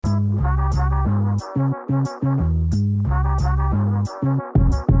Hello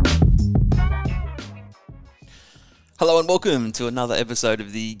and welcome to another episode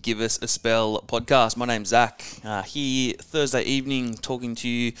of the Give Us a Spell podcast. My name's Zach, here Thursday evening talking to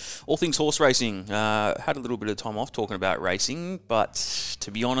you all things horse racing. Had a little bit of time off talking about racing, but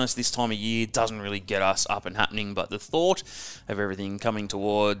to be honest, this time of year doesn't really get us up and happening, but the thought of everything coming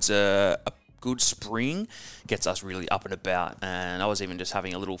towards a good spring gets us really up and about. And I was even just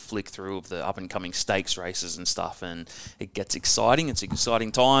having a little flick through of the up and coming stakes races and stuff, and it gets exciting. It's an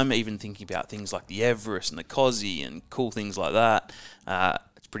exciting time, even thinking about things like the Everest and the Cosy and cool things like that.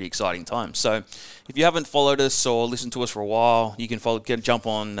 It's a pretty exciting time. So if you haven't followed us or listened to us for a while, you can jump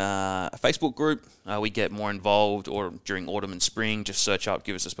on a Facebook group. We get more involved, or during autumn and spring, just search up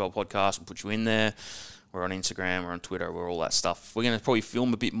Give Us a Spell podcast and put you in there. We're on Instagram, we're on Twitter, we're all that stuff. We're going to probably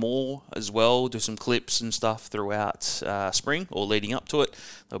film a bit more as well, do some clips and stuff throughout spring or leading up to it.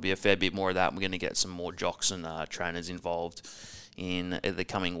 There'll be a fair bit more of that. We're going to get some more jocks and trainers involved in the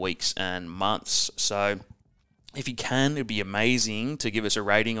coming weeks and months. So if you can, it'd be amazing to give us a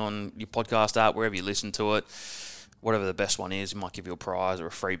rating on your podcast app, wherever you listen to it. Whatever the best one is, we might give you a prize or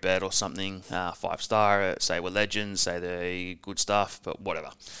a free bet or something. 5-star, say we're legends, say they're good stuff, but whatever.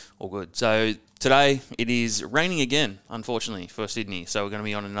 All good. So today it is raining again, unfortunately, for Sydney. So we're going to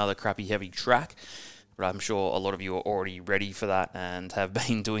be on another crappy, heavy track. But I'm sure a lot of you are already ready for that and have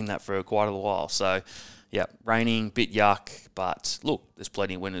been doing that for quite a while. So, yeah, raining, bit yuck, but look, there's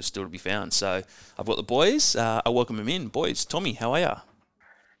plenty of winners still to be found. So I've got the boys. I welcome them in. Boys, Tommy, how are you?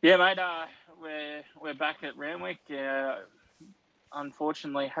 Yeah, mate. We're back at Randwick.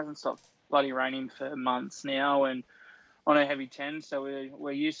 Unfortunately, it hasn't stopped bloody raining for months now, and on a heavy 10. So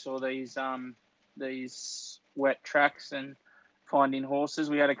we're used to all these wet tracks and finding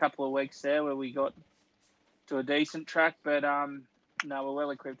horses. We had a couple of weeks there where we got to a decent track, but no, we're well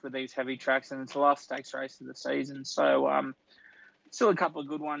equipped with these heavy tracks, and it's the last stakes race of the season. So still a couple of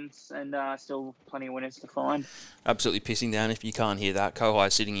good ones, and still plenty of winners to find. Absolutely pissing down if you can't hear that.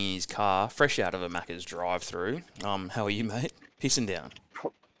 Kohai sitting in his car, fresh out of a Macca's drive-through. How are you, mate? Pissing down.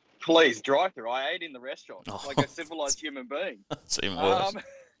 Please, drive-through. I ate in the restaurant like a civilized human being. That's even worse.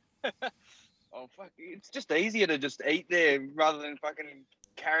 Fuck! It's just easier to just eat there rather than fucking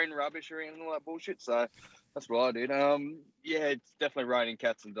carrying rubbish around and all that bullshit. So that's what I did. Yeah, it's definitely raining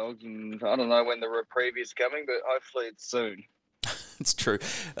cats and dogs, and I don't know when the reprieve is coming, but hopefully it's soon. It's true.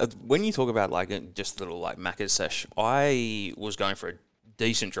 When you talk about just a little Macca's sesh, I was going for a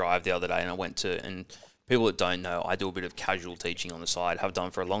decent drive the other day, and I went to, and people that don't know, I do a bit of casual teaching on the side, have done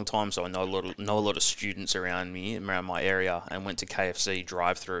for a long time, so I know a lot of students around me, around my area, and went to KFC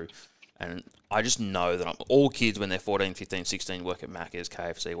drive-through, and I just know that all kids when they're 14, 15, 16 work at Macca's,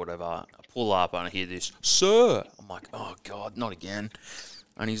 KFC, whatever. I pull up and I hear this, "Sir!" I'm like, oh God, not again.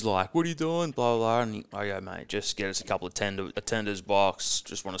 And he's like, "What are you doing?" Blah, blah, blah. And I go, "Mate, just get us a couple of tender's box.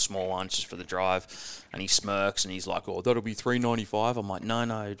 Just want a small one just for the drive." And he smirks and he's like, "Oh, that'll be $3.95. I'm like,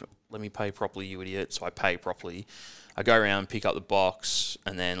 no, let me pay properly, you idiot." So I pay properly. I go around, pick up the box,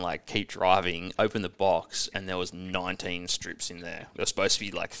 and then keep driving, open the box, and there was 19 strips in there. There was supposed to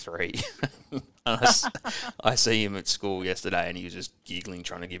be 3. And I see him at school yesterday and he was just giggling,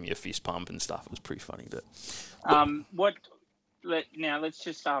 trying to give me a fist pump and stuff. It was pretty funny. But let's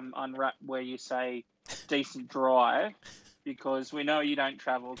just unwrap where you say decent drive, because we know you don't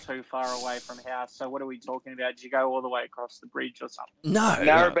travel too far away from house. So what are we talking about? Did you go all the way across the bridge or something? No.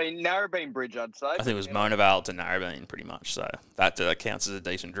 Narrabeen Bridge, I'd say. I think it was Mona Vale to Narrabeen, pretty much. So that counts as a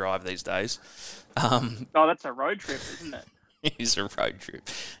decent drive these days. That's a road trip, isn't it? It is a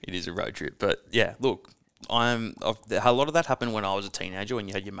road trip. But yeah, look, a lot of that happened when I was a teenager, when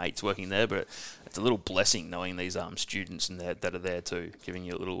you had your mates working there. But it's a little blessing knowing these students and that are there too, giving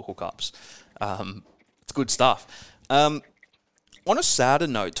you little hookups. It's good stuff. On a sadder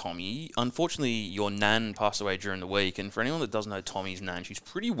note, Tommy, unfortunately your nan passed away during the week, and for anyone that doesn't know Tommy's nan, she's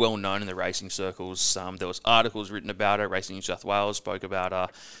pretty well known in the racing circles. There was articles written about her. Racing New South Wales spoke about her.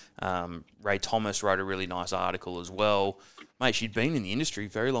 Ray Thomas wrote a really nice article as well. Mate, she'd been in the industry a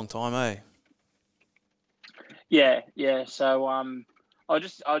very long time, eh? Yeah. So I'll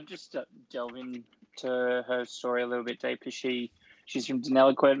just delve into her story a little bit deeper. She's from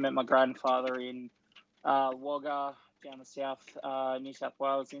Deniliquin. Met my grandfather in Wagga, down the south, New South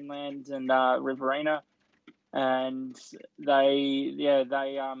Wales inland, and Riverina, and they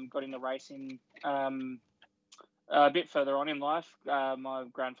got into racing a bit further on in life. My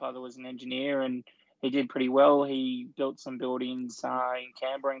grandfather was an engineer, and he did pretty well. He built some buildings in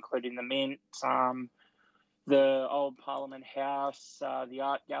Canberra, including the Mint, the old Parliament House, the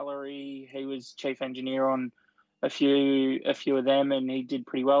art gallery. He was chief engineer on a few of them, and he did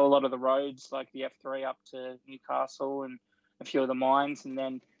pretty well. A lot of the roads, like the F3 up to Newcastle, and a few of the mines, and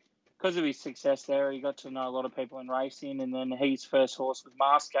then because of his success there, he got to know a lot of people in racing. And then his first horse was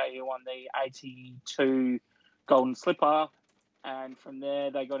Masqué, who won the 82 Golden Slipper. And from there,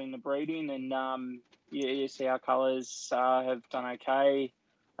 they got into breeding. And you see our colours have done okay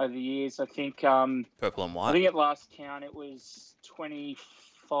over the years. I think purple and white. I think at last count, it was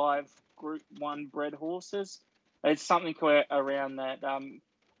 25 Group 1 bred horses. It's something around that. I'm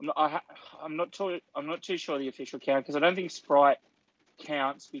not too sure the official count, because I don't think Sprite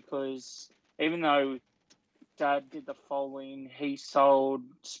counts, because even though Dad did the foaling, he sold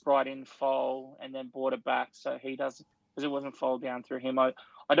Sprite in foal and then bought it back, so he doesn't, because it wasn't foaled down through him. I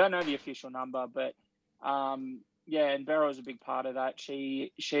don't know the official number, but yeah, and Beryl was a big part of that.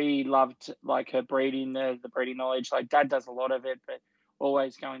 She loved like her breeding, the breeding knowledge. Like Dad does a lot of it, but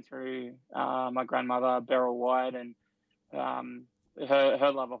always going through my grandmother Beryl White, and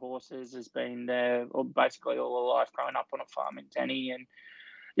her love of horses has been there basically all her life, growing up on a farm in Denny. And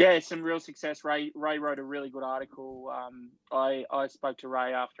yeah, some real success. Ray wrote a really good article. I spoke to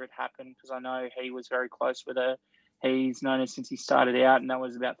Ray after it happened, because I know he was very close with her. He's known her since he started out, and that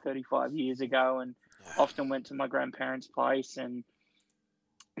was about 35 years ago, and often went to my grandparents' place, and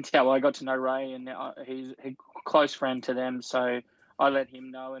it's how I got to know Ray, and he's a close friend to them, so I let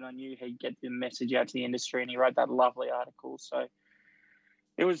him know, and I knew he'd get the message out to the industry, and he wrote that lovely article. So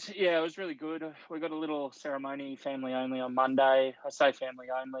it was really good. We got a little ceremony, family only, on Monday. I say family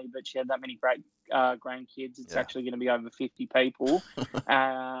only, but she had that many great grandkids. It's actually going to be over 50 people,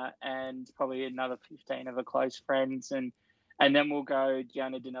 and probably another 15 of her close friends. And then we'll go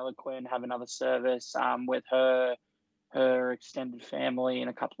down to Deniliquin, have another service with her extended family in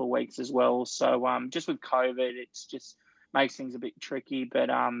a couple of weeks as well. So just with COVID, it's just makes things a bit tricky, but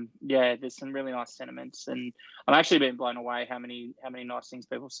yeah, there's some really nice sentiments, and I'm actually been blown away how many nice things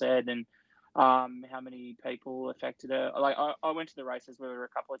people said, and how many people affected her. Like I went to the races with her a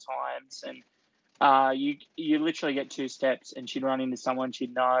couple of times, and you literally get 2 steps and she'd run into someone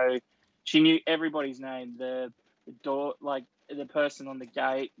she'd know. She knew everybody's name, the door, like the person on the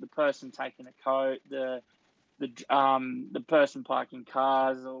gate, the person taking a coat, the person parking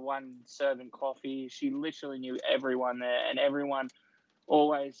cars, or one serving coffee. She literally knew everyone there, and everyone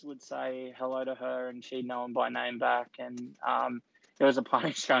always would say hello to her, and she'd know them by name back. And it was a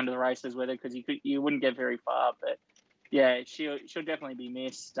punish going to the races with her, because you wouldn't get very far. But yeah, she'll definitely be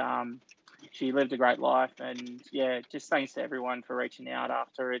missed. She lived a great life, and yeah, just thanks to everyone for reaching out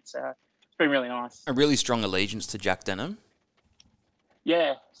after. It's been really nice. A really strong allegiance to Jack Denham.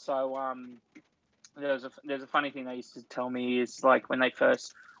 Yeah, so there's a funny thing they used to tell me, is like when they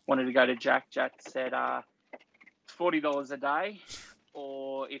first wanted to go to Jack said it's $40 a day,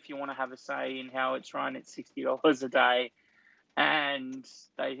 or if you want to have a say in how it's run, it's $60 a day. And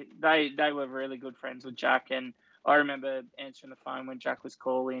they were really good friends with Jack, and I remember answering the phone when Jack was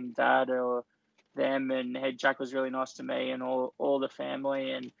calling Dad or them, and Jack was really nice to me and all the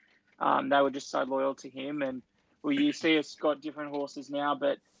family, and they were just so loyal to him. And you see us got different horses now,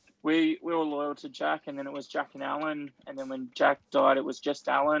 but we were loyal to Jack, and then it was Jack and Alan, and then when Jack died, it was just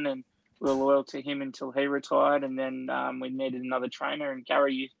Alan, and we were loyal to him until he retired. And then we needed another trainer, and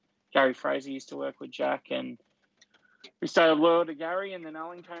Gary Fraser used to work with Jack, and we stayed loyal to Gary, and then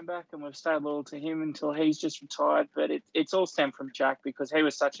Alan came back, and we've stayed loyal to him until he's just retired. But it's all stemmed from Jack, because he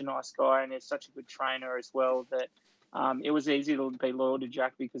was such a nice guy, and he's such a good trainer as well, that it was easy to be loyal to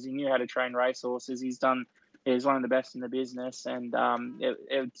Jack, because he knew how to train racehorses. He's one of the best in the business, and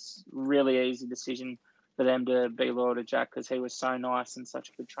it's really easy decision for them to be loyal to Jack, because he was so nice and such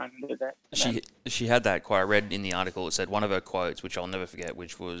a good trainer to that. She had that quote. I read in the article, it said one of her quotes, which I'll never forget,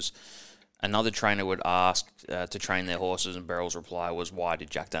 which was, another trainer would ask to train their horses, and Beryl's reply was, "Why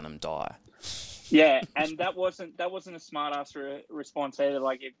did Jack Denham die?" Yeah, and that wasn't a smart ass response either.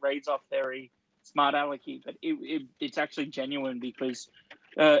 Like, it reads off very smart alecky, but it's actually genuine, because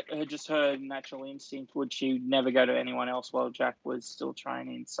just her natural instinct would she never go to anyone else while Jack was still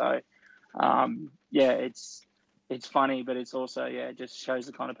training. So yeah, it's funny, but it's also, it just shows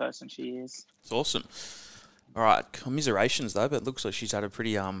the kind of person she is. It's awesome. All right, commiserations though, but it looks like she's had a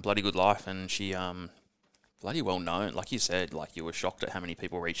pretty bloody good life, and she bloody well known. Like you said, like you were shocked at how many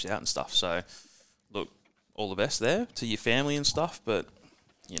people reached out and stuff. So look, all the best there to your family and stuff, but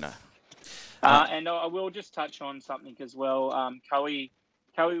you know. And I will just touch on something as well.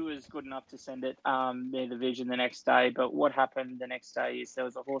 Cowie was good enough to send it near the Vision the next day, but what happened the next day is there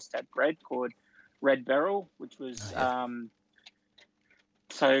was a horse Dad bred called Red Beryl, which was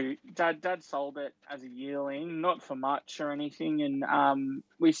so Dad sold it as a yearling, not for much or anything, and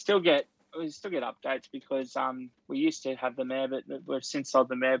we still get we still get updates because we used to have the mare, but we've since sold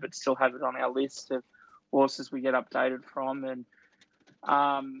the mare, but still have it on our list of horses we get updated from. And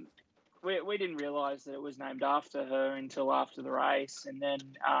we didn't realise that it was named after her until after the race. And then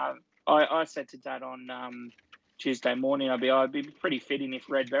I said to Dad on Tuesday morning, I'd be pretty fitting if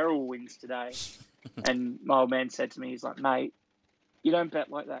Red Beryl wins today. And my old man said to me, he's like, mate, you don't bet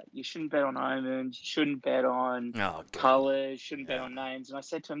like that. You shouldn't bet on omens. You shouldn't bet on colours. Shouldn't bet on names. And I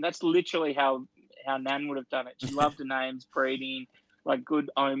said to him, that's literally how Nan would have done it. She loved the names, breeding, like good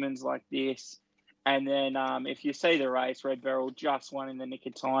omens like this. And then if you see the race, Red Beryl just won in the nick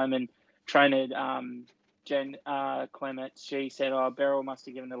of time. And trainer Jen Clement, she said, Beryl must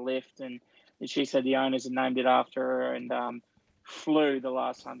have given a lift. And she said the owners had named it after her and flew the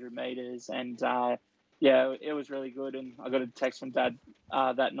last 100 metres. And yeah, it was really good, and I got a text from Dad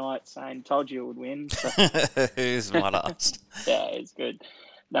that night saying, "Told you it would win." So. Who's my ass? Yeah, it's good.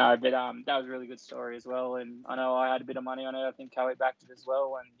 No, but that was a really good story as well, and I know I had a bit of money on it. I think Cowie backed it as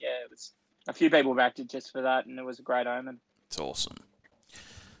well, and yeah, it was a few people backed it just for that, and it was a great omen. It's awesome.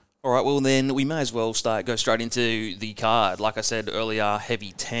 All right, well then we may as well go straight into the card. Like I said earlier,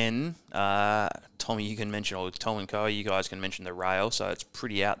 heavy 10. Tommy, you can mention, or Tom and Co, you guys can mention the rail, so it's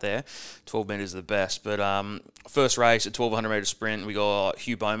pretty out there. 12 metres is the best. But first race, a 1,200 metre sprint, we got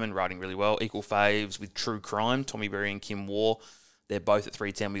Hugh Bowman riding really well. Equal faves with True Crime, Tommy Berry and Kim War. They're both at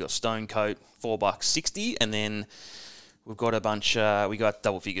 310. We got Stonecoat, $4.60, and then we've got a bunch. We got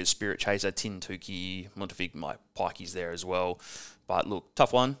double figures, Spirit Chaser, Tin Tuki, Montefig, my Pikey's there as well. But look,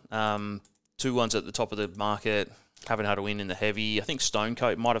 tough one. 2 ones at the top of the market. Haven't had a win in the heavy. I think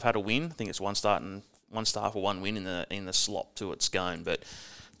Stonecoat might have had a win. I think it's one start for one win in the slop to its going. But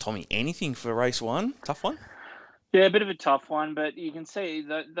Tommy, anything for race 1? Tough one. Yeah, a bit of a tough one, but you can see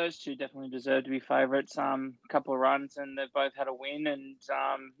that those two definitely deserve to be favourites. Couple of runs, and they've both had a win and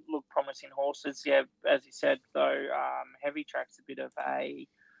look promising horses. Yeah, as you said, though, heavy track's a bit of a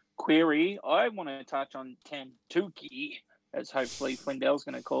query. I want to touch on Tantuki, as hopefully Flindell's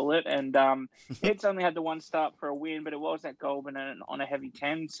going to call it. And it's only had the one start for a win, but it was at Goulburn and on a heavy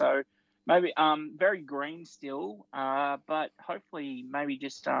 10. So maybe very green still, but hopefully maybe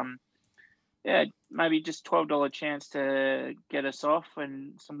just maybe just $12 chance to get us off,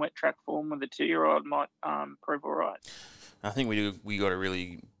 and some wet track form with a 2-year-old might prove all right. I think we got to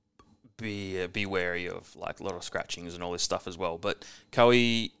really be wary of like a lot of scratchings and all this stuff as well. But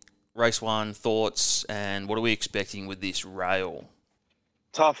Cowie, race 1, thoughts, and what are we expecting with this rail?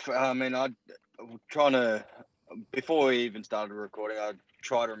 Tough. I mean, I'm trying to, before we even started recording, I'd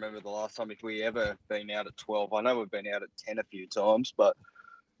try to remember the last time if we ever been out at 12. I know we've been out at 10 a few times, but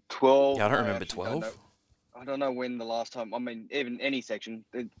 12. Yeah, I don't remember 12. I don't know when the last time, I mean, even any section,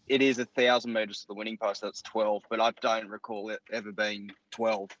 it is 1,000 metres to the winning post, that's 12, but I don't recall it ever being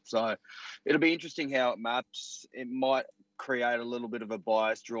 12. So it'll be interesting how it maps. It might create a little bit of a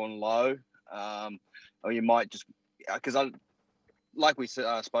bias drawn low, or you might just, because like we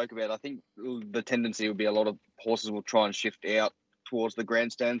spoke about, I think the tendency will be a lot of horses will try and shift out towards the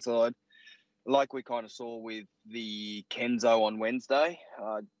grandstand side, like we kind of saw with the Kenzo on Wednesday.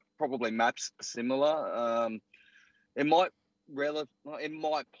 Probably maps similar. It might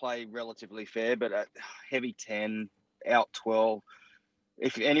play relatively fair, but at heavy 10, out 12,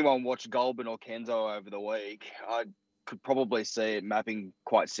 if anyone watched Goulburn or Kenzo over the week, I could probably see it mapping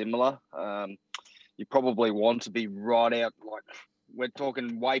quite similar. You probably want to be right out, like we're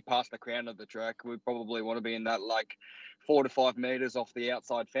talking way past the crown of the track. We probably want to be in that like 4 to 5 meters off the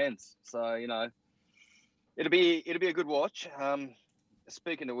outside fence. So, you know, it'll be a good watch.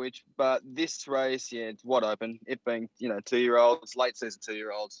 Speaking of which, but this race, yeah, it's wide open. It being, 2-year-olds, late season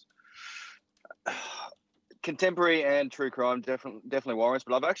 2-year-olds. Contemporary and True Crime definitely warrants,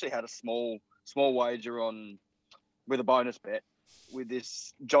 but I've actually had a small wager on with a bonus bet with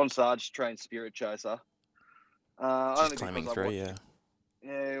this John Sarge trained Spirit Chaser. Just claiming 3, yeah.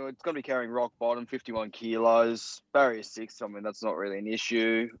 Yeah, it's going to be carrying rock bottom, 51 kilos, barrier 6. I mean, that's not really an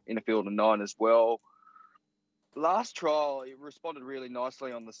issue. In a field of 9 as well. Last trial, it responded really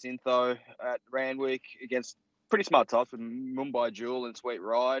nicely on the Syntho at Randwick against pretty smart types with Mumbai Jewel and Sweet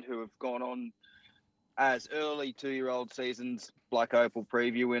Ride, who have gone on as early 2-year-old seasons, Black Opal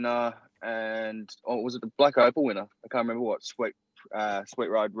preview winner, and was it the Black Opal winner? I can't remember what Sweet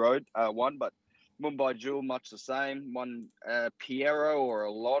Ride won, but Mumbai Jewel much the same. Won Piero or a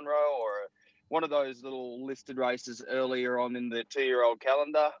Lonro or one of those little listed races earlier on in the 2-year-old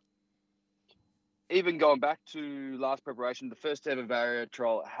calendar. Even going back to last preparation, the first ever barrier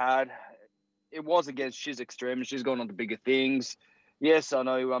trial it was against Shiz Extreme, and she's gone on to bigger things. Yes, I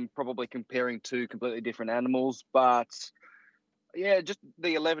know I'm probably comparing 2 completely different animals, but Yeah, just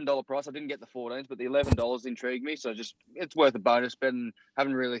the $11 price. I didn't get the 14s, but the $11 intrigued me. So just it's worth a bonus bet, and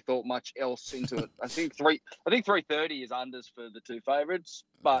haven't really thought much else into it. I think 330 is unders for the two favourites,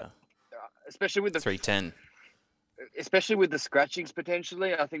 but especially with the 310. Especially with the scratchings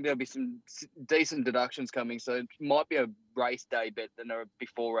potentially, I think there'll be some decent deductions coming. So it might be a race day bet than a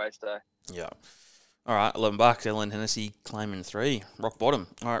before race day. Yeah. All right, $11. Ellen Hennessy claiming 3. Rock bottom.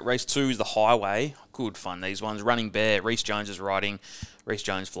 All right, race 2 is the Highway. Good fun, these ones. Running Bear. Reece Jones is riding. Reece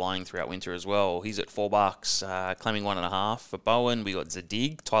Jones flying throughout winter as well. He's at $4, claiming 1.5. For Bowen, we got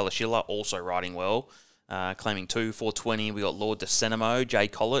Zadig. Tyler Schiller also riding well, claiming 2. $4.20, we got Lord DeCenemo. Jay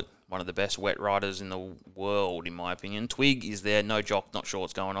Collett, one of the best wet riders in the world, in my opinion. Twig is there. No jock, not sure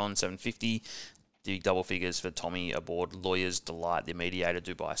what's going on. $7.50. The double figures for Tommy aboard Lawyers Delight, the Mediator,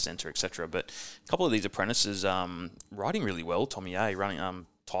 Dubai Centre, etc. But a couple of these apprentices riding really well. Tommy A running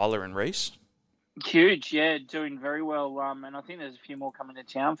Tyler and Reece. Huge, yeah, doing very well. And I think there's a few more coming to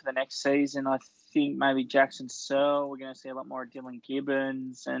town for the next season. I think maybe Jackson Searle. We're going to see a lot more of Dylan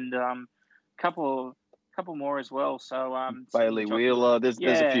Gibbons and a couple more as well. So Bailey Wheeler. There's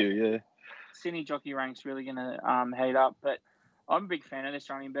a few, yeah. Sydney jockey rank's really going to heat up, but I'm a big fan of this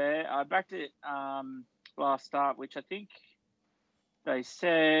Running Bear. I backed it last start, which I think they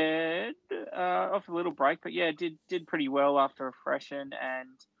said off a little break, but yeah, did pretty well after a freshen. And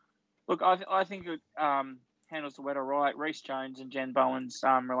look, I think it handles the wet all right. Reece Jones and Jen Bowen's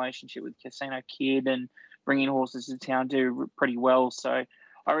relationship with Casino Kid and bringing horses to town do pretty well. So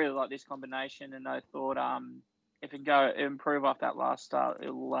I really like this combination, and I thought if it can improve off that last start,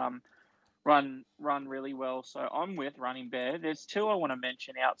 it'll run really well. So I'm with Running Bear. There's 2 I want to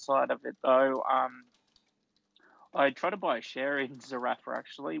mention outside of it though. I tried to buy a share in Zarafa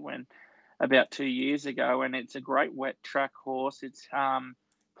actually about 2 years ago, and it's a great wet track horse. It's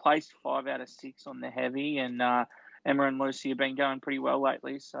placed 5 out of 6 on the heavy, and Emma and Lucy have been going pretty well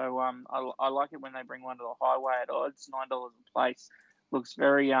lately. So I like it when they bring one to the Highway at odds. $9 a place looks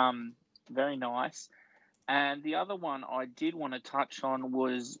very very nice. And the other one I did want to touch on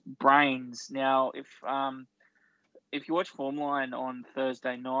was Brains. Now, if you watch Formline on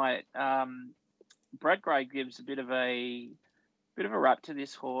Thursday night, Brad Gray gives a bit of a rap to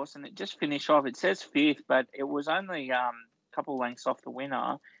this horse, and it just finished off. It says 5th, but it was only a couple lengths off the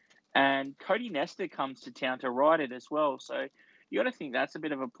winner. And Cody Nestor comes to town to ride it as well. So you got to think that's a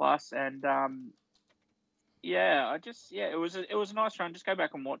bit of a plus. And it was a nice run. Just go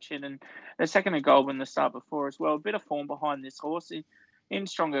back and watch it. And the second of gold in the start before as well. A bit of form behind this horse in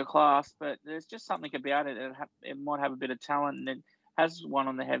stronger class, but there's just something about it. It might have a bit of talent, and it has won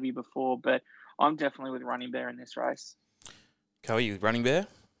on the heavy before. But I'm definitely with Running Bear in this race. Coe, you with Running Bear?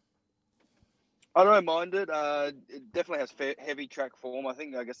 I don't mind it. It definitely has heavy track form.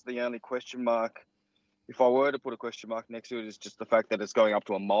 I guess the only question mark, if I were to put a question mark next to it, is just the fact that it's going up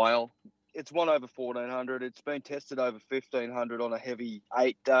to a mile. It's won over 1,400. It's been tested over 1,500 on a heavy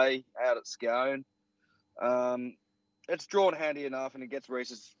 8-day out at Scone. It's drawn handy enough, and it gets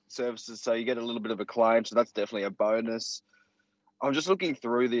Reece's services, so you get a little bit of a claim. So that's definitely a bonus. I'm just looking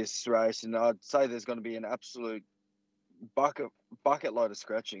through this race, and I'd say there's going to be an absolute bucket load of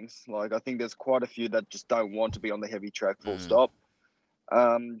scratchings. Like, I think there's quite a few that just don't want to be on the heavy track full stop.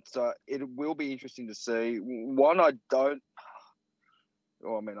 So it will be interesting to see. One, I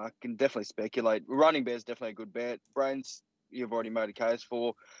can definitely speculate. Running Bear's definitely a good bet. Brains, you've already made a case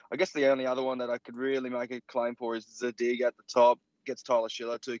for. I guess the only other one that I could really make a claim for is Zadig at the top. Gets Tyler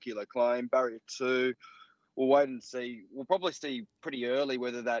Schiller, 2 kilo claim. Barrier 2. We'll wait and see. We'll probably see pretty early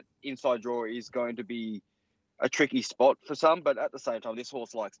whether that inside draw is going to be a tricky spot for some, but at the same time, this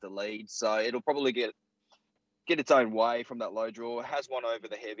horse likes to lead, so it'll probably get its own way from that low draw. It has one over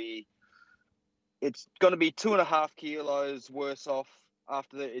the heavy. It's going to be 2.5 kilos worse off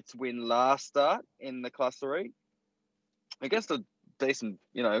after its win last start in the Class 3. Against a decent,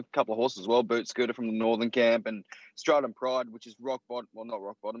 couple of horses as well. Boot Scooter from the Northern Camp and Stratum Pride, which is rock bottom. Well, not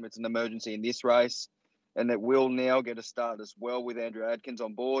rock bottom. It's an emergency in this race. And it will now get a start as well with Andrew Adkins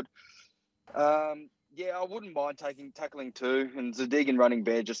on board. I wouldn't mind tackling 2. And Zadig and Running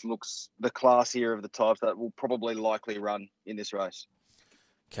Bear just looks the classier of the types that will probably likely run in this race.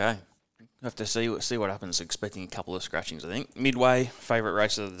 Okay. Have to see what happens. Expecting a couple of scratchings, I think. Midway, favourite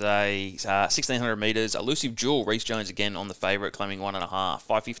race of the day, 1,600 metres. Elusive Jewel, Reece Jones again on the favourite, claiming 1.5.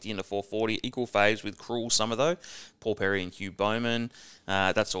 550 into 440. Equal faves with Cruel Summer, though. Paul Perry and Hugh Bowman.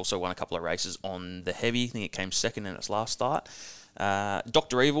 That's also won a couple of races on the heavy. I think it came second in its last start.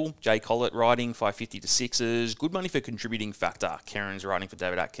 Dr. Evil, Jay Collett riding, 550 to 6s. Good money for Contributing Factor. Karen's riding for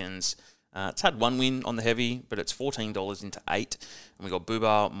David Atkins. It's had one win on the heavy, but it's $14 into 8. And we got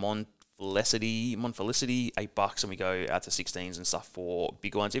Booba, Monfelicity, $8, and we go out to 16s and stuff for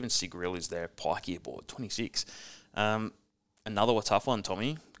big ones. Even Sigril is there, Pike here board, 26. Another tough one,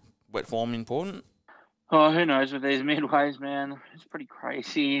 Tommy. Wet form important? Oh, who knows with these midways, man? It's pretty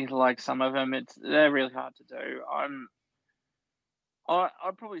crazy. Like some of them, they're really hard to do.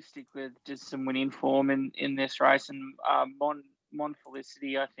 I'd probably stick with just some winning form in this race, and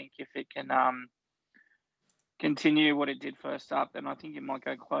Monfelicity. I think if it can continue what it did first up, then I think it might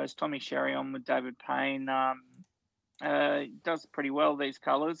go close. Tommy Sherry on with David Payne does pretty well these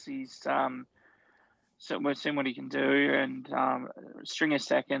colours. He's so we've seen what he can do, and string of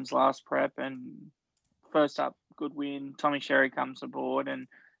seconds last prep, and first up good win. Tommy Sherry comes aboard, and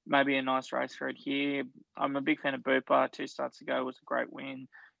maybe a nice race for it here. I'm a big fan of Booper. 2 starts ago was a great win,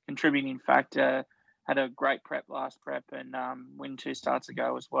 contributing factor. Had a great prep last prep, and win 2 starts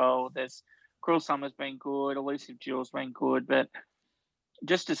ago as well. There's Cruel Summer's been good, Elusive Jewel's been good, but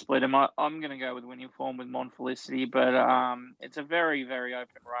just to split them, I'm going to go with winning form with Monfelicity, but it's a very, very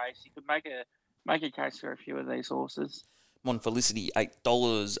open race. You could make a case for a few of these horses. Monfelicity,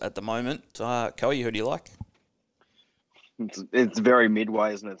 $8 at the moment. Coey, who do you like? It's very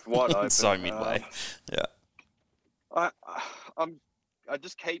midway, isn't it? It's wide open. It's so midway. Yeah. I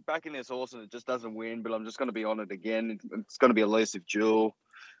just keep backing this horse and it just doesn't win, but I'm just going to be on it again. It's going to be Elusive Jewel.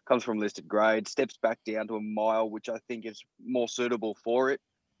 Comes from listed grade, steps back down to a mile, which I think is more suitable for it.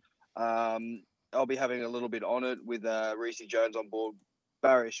 I'll be having a little bit on it with Reese Jones on board.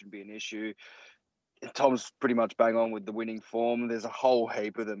 Barrier should be an issue. Tom's pretty much bang on with the winning form. There's a whole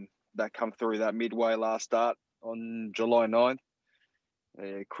heap of them that come through that midway last start on July 9th.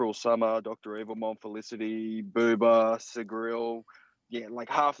 Cruel Summer, Dr. Evil, Monfelicity, Booba, Sigril. Yeah, like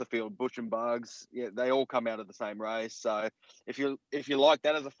half the field, Butch and Bugs. Yeah, they all come out of the same race. So if you like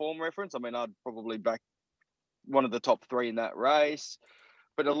that as a form reference, I mean, I'd probably back one of the top 3 in that race.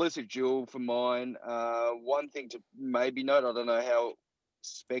 But Elusive Jewel for mine. One thing to maybe note, I don't know how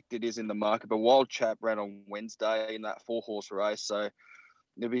expected is in the market, but Wild Chap ran on Wednesday in that 4-horse race. So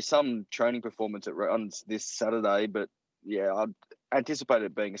there'll be some training performance that runs this Saturday. But yeah, I'd anticipate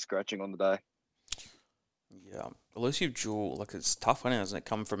it being a scratching on the day. Yeah, Elusive Jewel, like it's tough, hasn't it?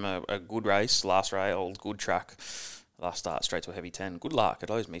 Come from a good race, last race, old good track, last start straight to a heavy 10. Good luck.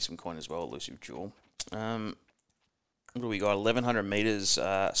 It owes me some coin as well, Elusive Jewel. What do we got? 1,100 metres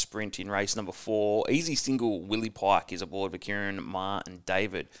sprint in race number 4. Easy single, Willie Pike is aboard for Kieran, Ma and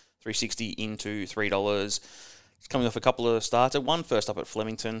David. 360 into $3. It's coming off a couple of starts. It won first up at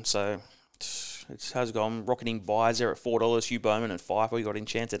Flemington, so it has gone. Rocketing buys there at $4. Hugh Bowman at $5. We got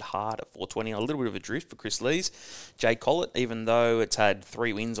Enchanted Heart at $4.20. A little bit of a drift for Chris Lees. Jay Collett, even though it's had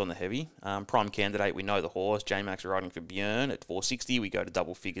 3 wins on the heavy. Prime Candidate, we know the horse. J-Max riding for Björn at $4.60. We go to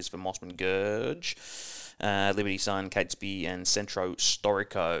double figures for Mossman Gurge. Liberty Sun, Catesby, and Centro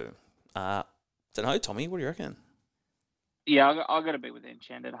Storico. Don't know, Tommy, what do you reckon? Yeah, I've got to be with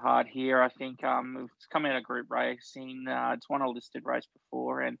Enchanted Heart here. I think it's come out of group racing. It's won a listed race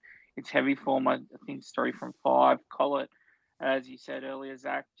before, and it's heavy form. I think it's 3 from 5. Collett, as you said earlier,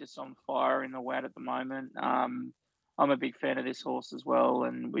 Zach, just on fire in the WAD at the moment. I'm a big fan of this horse as well,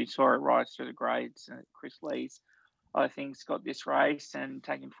 and we saw it rise through the grades. Chris Lees, I think, has got this race, and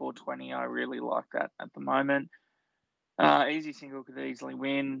taking 420, I really like that at the moment. Easy single could easily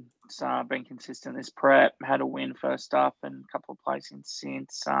win. It's been consistent this prep. Had a win first up and a couple of placings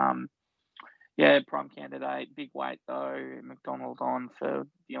since. Prime Candidate. Big weight though. McDonald on for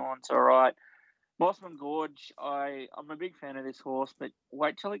Bjorn's all right. Mossman Gorge. I'm a big fan of this horse, but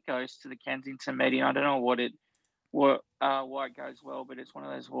wait till it goes to the Kensington meeting. I don't know why it goes well, but it's one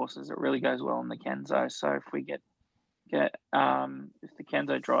of those horses that really goes well in the Kenzo. So if we get if the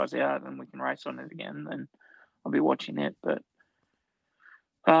Kenzo dries out and we can race on it again, then I'll be watching it. But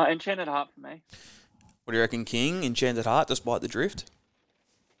Enchanted Heart for me. What do you reckon, King? Enchanted Heart, despite the drift?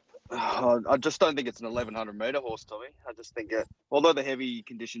 I just don't think it's an 1,100 metre horse, Tommy. I just think although the heavy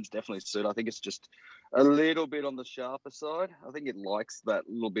conditions definitely suit, I think it's just a little bit on the sharper side. I think it likes that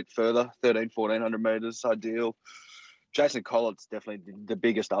little bit further, 1,400 metres ideal. Jason Collett's definitely the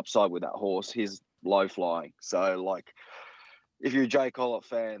biggest upside with that horse. He's low flying. So, like, if you're a Jay Collett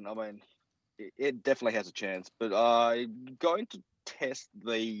fan, I mean, it definitely has a chance. But I'm going to test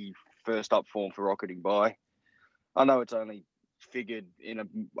the first up form for Rocketing By. I know it's only figured in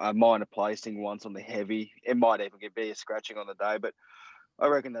a minor placing once on the heavy. It might even be a scratching on the day, but I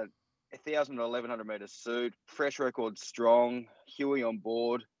reckon that 1,000 to 1,100 metres suit. Fresh record strong. Huey on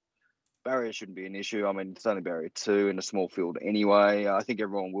board. Barrier shouldn't be an issue. I mean, it's only barrier 2 in a small field anyway. I think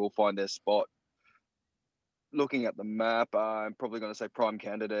everyone will find their spot. Looking at the map, I'm probably going to say Prime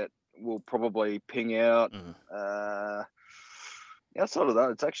Candidate will probably ping out. Outside of that,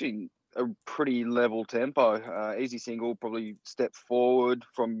 it's actually a pretty level tempo. Easy single, probably step forward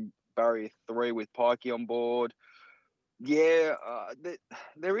from barrier 3 with Pikey on board. Yeah,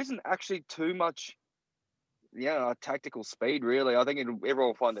 there isn't actually too much, tactical speed, really. I think everyone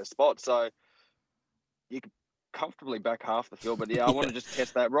will find their spot. So you could comfortably back half the field. But, yeah, I want to just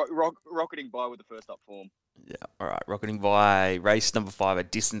test that. Rocketing by with the first up form. Yeah, all right. Rocketing by race number 5, a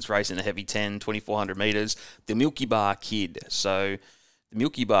distance race in the heavy 10, 2,400 metres. The Milky Bar Kid. So the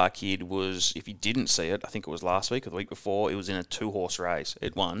Milky Bar Kid was, if you didn't see it, I think it was last week or the week before, it was in a 2-horse race.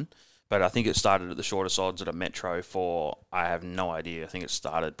 It won. But I think it started at the shortest odds at a Metro for, I have no idea. I think it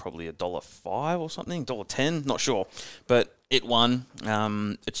started probably $1.05 or something, $1.10, not sure. But it won.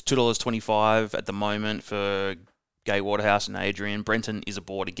 It's $2.25 at the moment for Gay Waterhouse and Adrian. Brenton is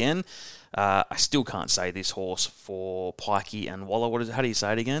aboard again. I still can't say this horse for Pikey and Waller. What is it? How do you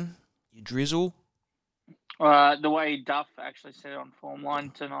say it again? You drizzle? The way Duff actually said it on Form Line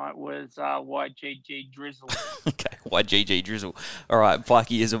tonight was YGG Drizzle. Okay, YGG Drizzle. All right,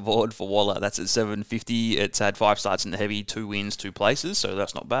 Pikey is aboard for Waller. That's at $7.50. It's had 5 starts in the heavy, 2 wins, 2 places, so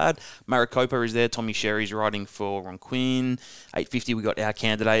that's not bad. Maricopa is there. Tommy Sherry's riding for Ron Quinn. $8.50, we got our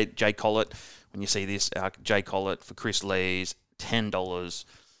candidate, Jay Collett. When you see this, Jay Collett for Chris Lees, $10.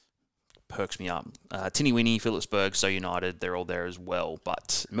 Perks me up. Tinny Winnie, Phillipsburg, So United, they're all there as well.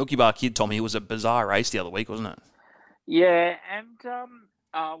 But Milky Bar Kid, Tommy, it was a bizarre race the other week, wasn't it? Yeah, and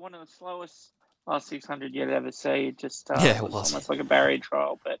one of the slowest last 600 you'd ever see. It just it was was almost like a barrier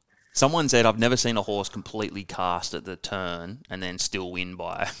trial. But someone said, I've never seen a horse completely cast at the turn and then still win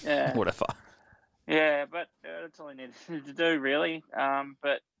by whatever. Yeah, but that's all he needed to do, really. And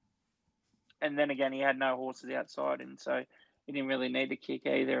then again, he had no horses outside, and so he didn't really need to kick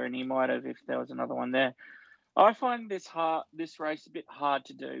either, and he might have if there was another one there. I find this race a bit hard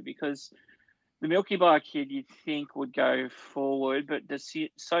to do because the Milky Bar Kid you'd think would go forward, but does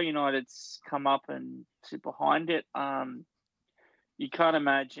So United's come up and sit behind it? You can't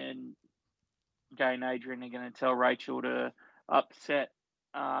imagine Gay and Adrian are going to tell Rachel to upset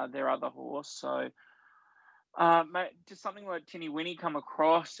their other horse. So just something like Tinny Winnie come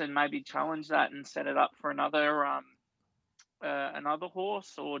across and maybe challenge that and set it up for another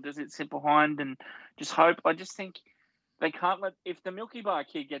horse, or does it sit behind and just hope? I just think they can't if the Milky Bar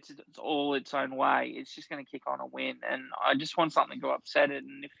Kid gets it all its own way, it's just going to kick on a win, and I just want something to upset it.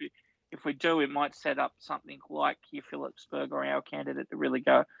 And if we do, it might set up something like your Phillipsburg or our candidate to really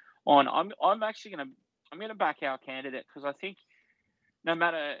go on. I'm actually going to back our candidate because I think no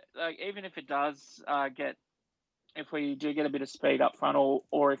matter, even if it does if we do get a bit of speed up front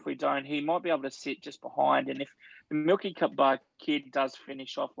or if we don't, he might be able to sit just behind. And if the Milky Bar Kid does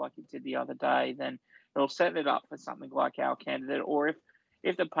finish off like it did the other day, then it'll set it up for something like our candidate. Or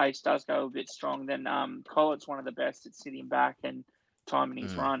if the pace does go a bit strong, then Collett's one of the best at sitting back and timing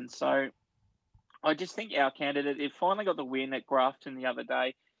his run. So I just think our candidate, it finally got the win at Grafton the other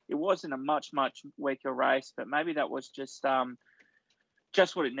day. It wasn't a much, much weaker race, but maybe that was just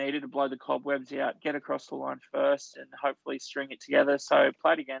what it needed to blow the cobwebs out, get across the line first, and hopefully string it together. So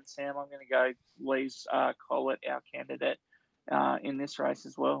played again, Sam. I'm going to go Lee's Collett, our candidate, in this race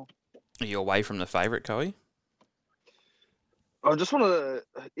as well. Are you away from the favourite, Coey? I just want to.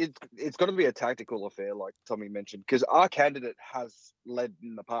 It's got to be a tactical affair, like Tommy mentioned, because our candidate has led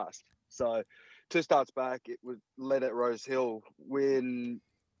in the past. So 2 starts back, it was led at Rose Hill when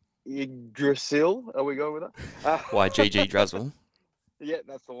Yggdrasil. Are we going with that? YGG Drizzle. Yeah,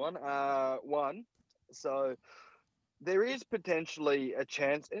 that's the one. One. So there is potentially a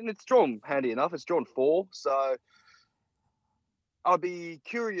chance, and it's drawn handy enough. It's drawn 4. So I'd be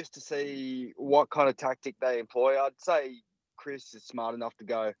curious to see what kind of tactic they employ. I'd say Chris is smart enough to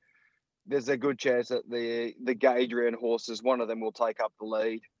go, there's a good chance that the Adrian horses, one of them will take up the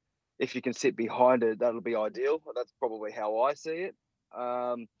lead. If you can sit behind it, that'll be ideal. That's probably how I see it.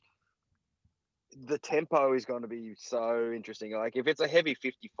 The tempo is going to be so interesting. Like if it's a heavy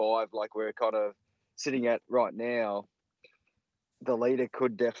 55, like we're kind of sitting at right now, the leader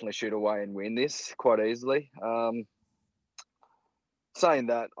could definitely shoot away and win this quite easily. Saying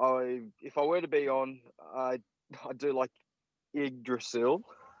that, if I were to be on, I do like Yggdrasil,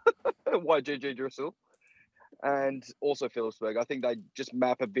 YGG Drizzle, and also Phillipsburg. I think they just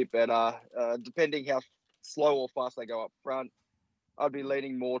map a bit better, depending how slow or fast they go up front. I'd be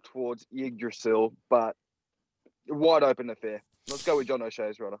leaning more towards Yggdrasil, but wide open affair. Let's go with John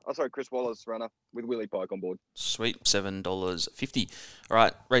O'Shea's runner. Chris Waller's runner with Willie Pike on board. Sweet, $7.50. All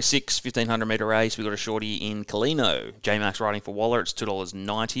right, race 6, 1,500 metre race. We got a shorty in Colino. J-Max riding for Waller. It's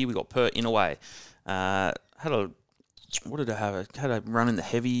 $2.90. We got Per Inaway. Had a what did I have? I had a run in the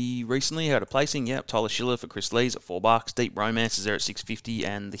heavy recently. I had a placing. Yep, Tyler Schiller for Chris Lees at $4. Deep Romance is there at $6.50,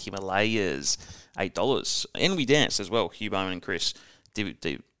 and the Himalayas $8. And we danced as well. Hugh Bowman and Chris deep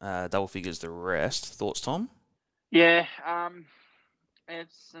double figures. The rest. Thoughts, Tom? Yeah,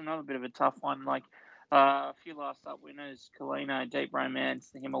 it's another bit of a tough one. Like a few last up winners: Kalina, Deep Romance,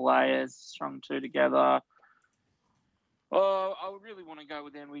 the Himalayas, strung two together. Oh, I would really want to go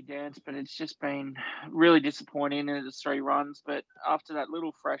with And We Dance, but it's just been really disappointing in the 3 runs. But after that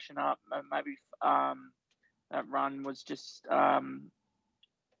little freshen up, maybe that run was just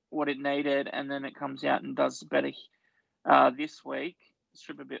what it needed, and then it comes out and does better this week.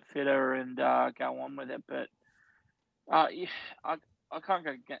 Strip a bit fitter and go on with it. But yeah, I can't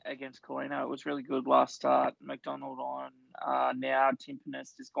go against Colino. It was really good last start. McDonald on now.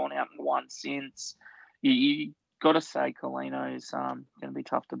 Timpanist has gone out and won since. You got to say Colino is going to be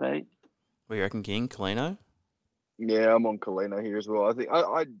tough to beat. What do you reckon, King? Colino? Yeah, I'm on Colino here as well.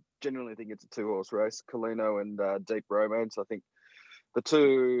 I genuinely think it's a 2-horse race, Colino and Deep Romance. I think the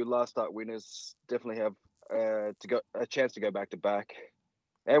 2 last start winners definitely have a chance to go back to back.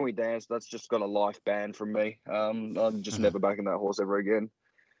 And We Dance, that's just got a life ban from me. I'm just never backing that horse ever again.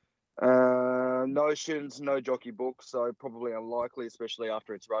 Notions, no jockey book, so probably unlikely, especially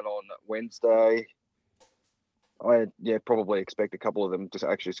after its run on Wednesday. I probably expect a couple of them to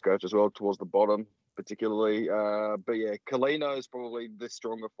actually scratch as well towards the bottom, particularly. But yeah, Colino is probably the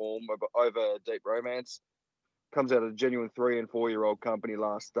stronger form over Deep Romance. Comes out of a genuine 3 and 4 year old company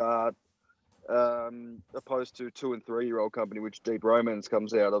last start. Opposed to 2 and 3 year old company, which Deep Romance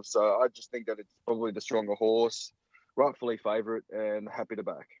comes out of. So I just think that it's probably the stronger horse, rightfully favourite, and happy to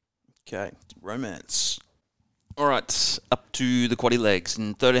back. Okay, Romance. All right, up to the quaddy legs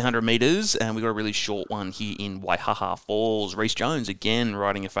in 1,300 metres, and we've got a really short one here in Waihaha Falls. Reece Jones, again,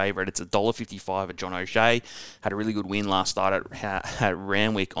 riding a favourite. It's $1.55 at John O'Shea. Had a really good win last start at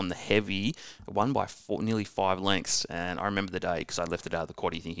Randwick on the heavy. Won by nearly 5 lengths, and I remember the day because I left it out of the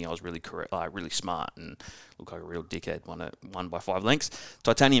quaddy thinking I was really really smart and looked like a real dickhead. Won by 5 lengths.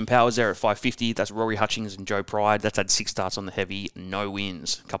 Titanium Power's there at $5.50. That's Rory Hutchings and Joe Pride. That's had 6 starts on the heavy, no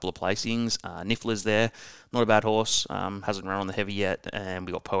wins. A couple of placings. Niffler's there. Not a bad horse. Hasn't run on the heavy yet. And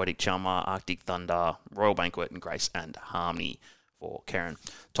we got Poetic Charmer, Arctic Thunder, Royal Banquet, and Grace and Harmony for Karen.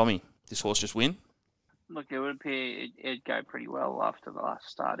 Tommy, this horse just win? Look, it would appear it'd go pretty well after the last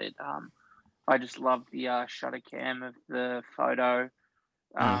start. I just love the shutter cam of the photo.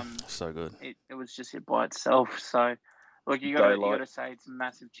 So good. It was just it by itself. So, look, you got to say it's a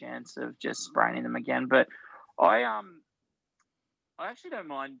massive chance of just spraining them again. But I actually don't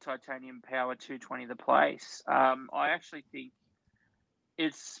mind Titanium Power 220 the place. I actually think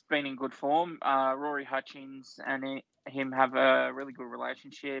it's been in good form. Rory Hutchings and him have a really good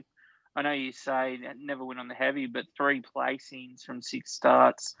relationship. I know you say never win on the heavy, but 3 placings from 6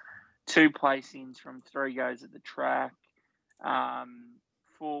 starts, 2 placings from 3 goes at the track,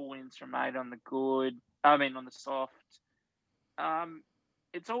 4 wins from 8 on the on the soft.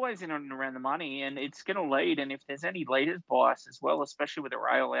 It's always in and around the money, and it's going to lead. And if there's any leaders bias as well, especially with the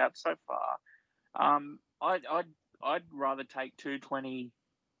rail out so far, I'd rather take 220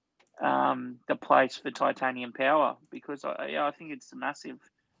 the place for Titanium Power because I think it's a massive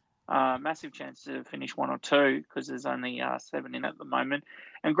chance to finish 1 or 2 because there's only 7 in at the moment.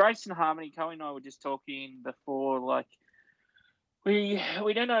 And Grace and Harmony, Cohen and I were just talking before, like we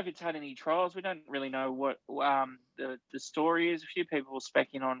don't know if it's had any trials. We don't really know what the story is. A few people are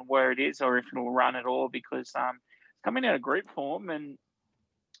speculating on where it is or if it'll run at all because it's coming out of group form and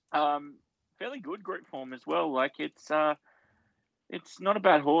fairly good group form as well. Like it's not a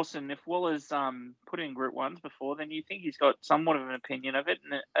bad horse, and if Waller's put in Group 1s before, then you think he's got somewhat of an opinion of it.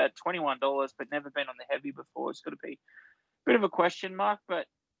 And at $21, but never been on the heavy before, it's got to be a bit of a question mark. But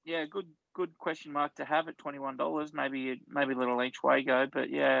yeah, good question mark to have at $21. Maybe a little each way go,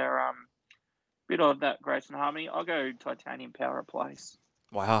 but yeah, bit of that Grace and Harmony. I'll go Titanium Power a place.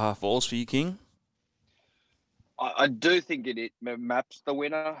 Waihaha Falls for you, King. I do think it maps the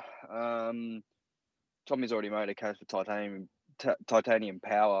winner. Tommy's already made a case for Titanium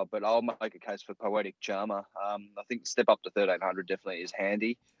Power, but I'll make a case for Poetic Charmer. I think step up to 1,300 definitely is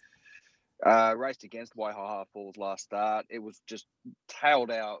handy. Raced against Waihaha Falls last start. It was just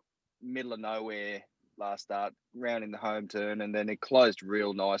tailed out, middle of nowhere last start, round in the home turn, and then it closed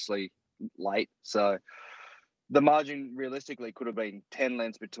real nicely late. So the margin realistically could have been 10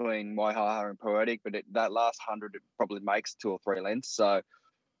 lengths between Waihaha and Poetic, but that last 100 it probably makes 2 or 3 lengths. So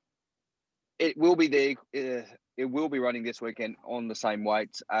it will be there. It will be running this weekend on the same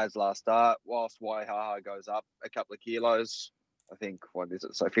weights as last start, whilst Waihaha goes up a couple of kilos. I think, what is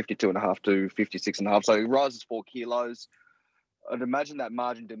it? So 52.5 to 56.5. So it rises 4 kilos. I'd imagine that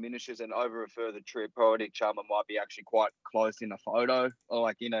margin diminishes, and over a further trip, Poetic Charmer might be actually quite close in a photo or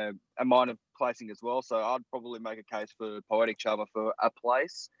like in a minor placing as well. So I'd probably make a case for Poetic Charmer for a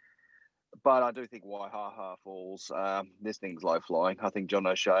place. But I do think Waihaha falls. This thing's low flying. I think John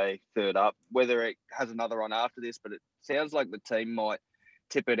O'Shea third up. Whether it has another run after this, but it sounds like the team might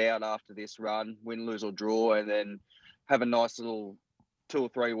tip it out after this run, win, lose or draw, and then have a nice little 2 or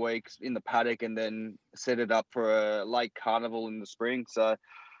 3 weeks in the paddock and then set it up for a late carnival in the spring. So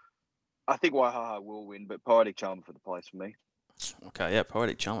I think Waihaha will win, but Poetic Charmer for the place for me. Okay, yeah,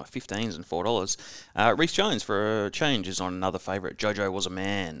 Poetic Charmer, 15s and $4. Reece Jones, for a change, is on another favourite. Jojo Was a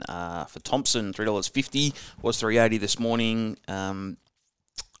Man. For Thompson, $3.50, was $3.80 this morning.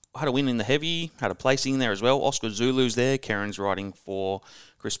 Had a win in the heavy, had a placing there as well. Oscar Zulu's there. Karen's riding for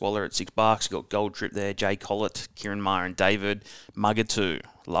Chris Waller at $6. You got Gold Trip there. Jay Collett, Kieran Meyer and David. Muggatu,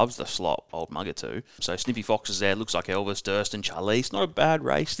 loves the slot, old Muggatu. So Snippy Fox is there. Looks like Elvis, Durst and Charlize. Not a bad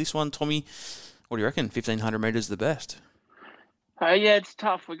race, this one, Tommy. What do you reckon? 1,500 metres the best. Yeah, it's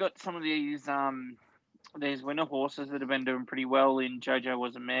tough. We got some of these winner horses that have been doing pretty well in Jojo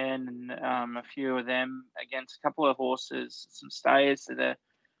Was a Man, and a few of them against a couple of horses, some stayers that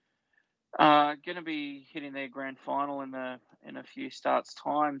are going to be hitting their grand final in a few starts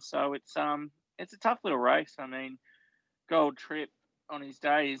time. So it's a tough little race. I mean, Gold Trip on his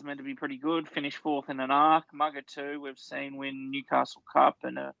day is meant to be pretty good. Finished 4th in an arc. Muggatu, we've seen win Newcastle Cup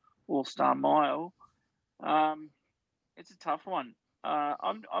and a All-Star Mile. It's a tough one.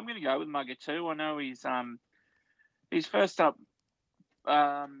 I'm going to go with Muggatu. I know his first up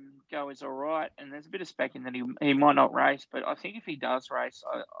go is all right, and there's a bit of spec in that he might not race, but I think if he does race,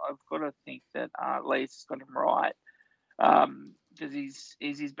 I've got to think that Lee's got him right, because he's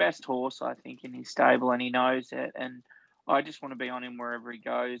his best horse, I think, in his stable, and he knows it, and I just want to be on him wherever he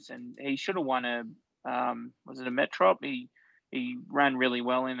goes, and he should have won was it a Metrop? He ran really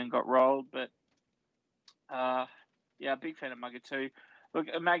well in and got rolled, but yeah, big fan of Muggatu. Look,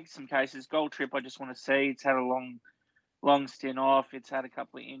 it makes some cases. Gold Trip, I just want to see. It's had a long stint off. It's had a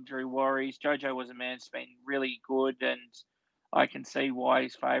couple of injury worries. Jojo Was a Man. It's been really good, and I can see why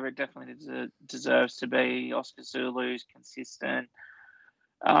he's favourite. Definitely deserves to be. Oscar Zulu's consistent.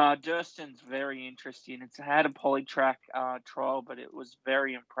 Durston's very interesting. It's had a polytrack trial, but it was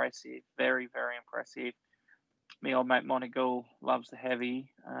very impressive. Very, very impressive. My old mate Monagle loves the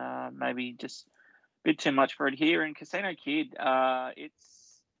heavy. Maybe just bit too much for it here. And Casino Kid,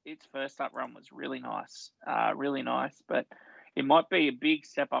 its first up run was really nice, but it might be a big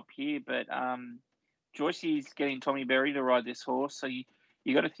step up here. But Joycey's getting Tommy Berry to ride this horse, so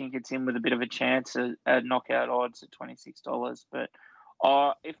you got to think it's in with a bit of a chance at knockout odds at $26. But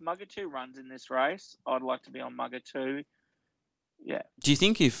if Muggatu runs in this race, I'd like to be on Muggatu. Yeah. Do you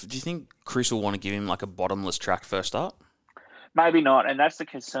think Chris will want to give him like a bottomless track first up? Maybe not, and that's the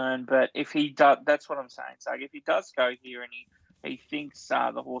concern. But if he does, that's what I'm saying. So if he does go here and he thinks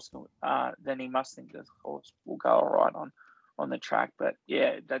the horse, then he must think the horse will go all right on the track. But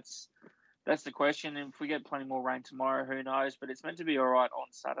yeah, that's the question. And if we get plenty more rain tomorrow, who knows? But it's meant to be all right on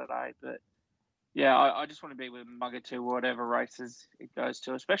Saturday. But yeah, I just want to be with Muggatu, whatever races it goes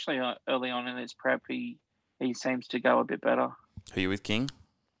to, especially early on in its prep. He seems to go a bit better. Who are you with, King?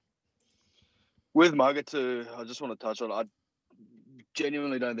 With Muggatu, I just want to touch on. I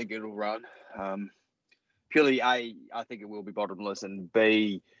genuinely don't think it'll run. Purely A, I think it will be bottomless, and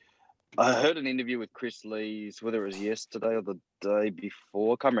B, I heard an interview with Chris Lees, whether it was yesterday or the day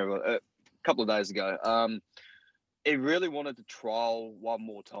before, I can't remember, a couple of days ago. He really wanted to trial one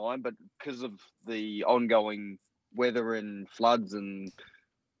more time, but because of the ongoing weather and floods and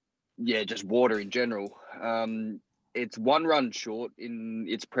just water in general, it's one run short in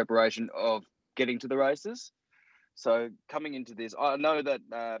its preparation of getting to the races. So coming into this, I know that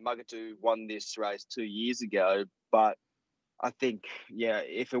Muggatu won this race 2 years ago, but I think,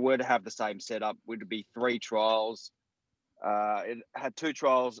 if it were to have the same setup, would it be 3 trials? It had 2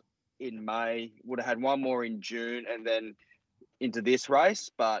 trials in May, would have had one more in June, and then into this race.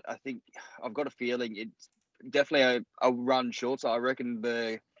 But I think I've got a feeling it's definitely a run short. So I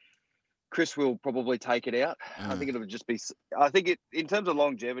reckon Chris will probably take it out. I think it'll just be. I think in terms of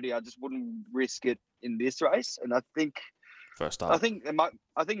longevity, I just wouldn't risk it in this race. And I think first up, I think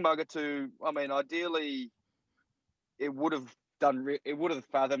Muggatu. I mean, ideally, it would have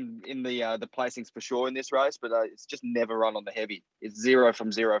fathomed in the placings for sure in this race, but it's just never run on the heavy. It's 0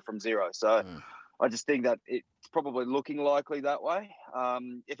 from 0 from 0. So I just think that it's probably looking likely that way.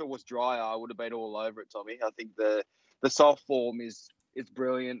 If it was drier, I would have been all over it, Tommy. I think the soft form is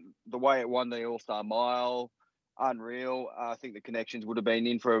brilliant. The way it won the All-Star Mile, unreal. I think the connections would have been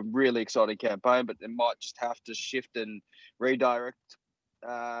in for a really exciting campaign, but they might just have to shift and redirect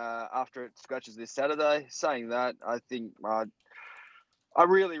after it scratches this Saturday. Saying that, I think I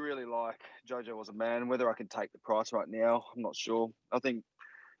really, really like Jojo Was a Man. Whether I can take the price right now, I'm not sure. I think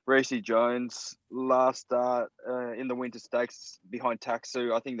Reese Jones last start in the Winter Stakes behind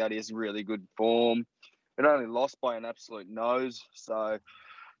Taxu, I think that is really good form. It only lost by an absolute nose. So,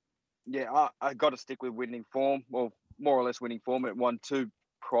 yeah, I got to stick with winning form. Well, more or less winning form. It won 2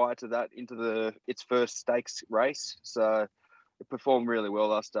 prior to that into its first stakes race. So it performed really well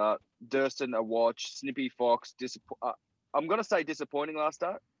last start. Durston, a watch. Snippy Fox, I'm going to say disappointing last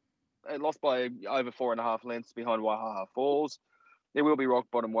start. It lost by over 4.5 lengths behind Wahaha Falls. There will be rock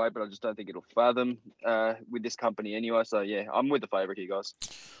bottom weight, but I just don't think it'll fathom with this company anyway. So, yeah, I'm with the favourite here, guys.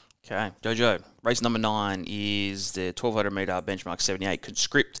 Okay, Jojo. Race number 9 is the 1,200 metre benchmark 78.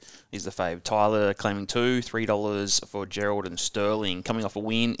 Conscript is the fave. Tyler claiming $3 for Gerald and Sterling. Coming off a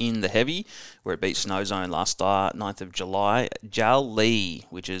win in the heavy, where it beat Snow Zone last start, 9th of July. Jal Lee,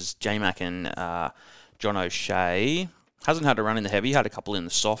 which is J-Mac and John O'Shea. Hasn't had a run in the heavy, had a couple in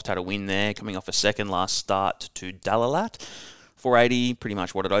the soft, had a win there. Coming off a second last start to Dallalat. 480, pretty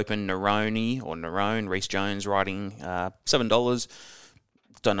much what it opened. Nerone, Reese Jones riding $7.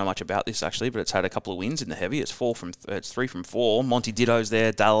 Don't know much about this actually, but it's had a couple of wins in the heavy. It's 3 from 4. Monty Ditto's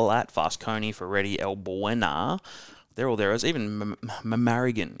there, Dallalat, Fast Coney, Ferretti, El Buena. They're all there. Even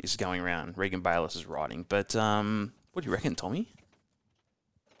Marrigan is going around. Regan Bayless is riding. But what do you reckon, Tommy?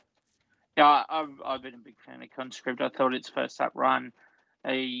 Yeah, I've been a big fan of Conscript. I thought its first up run,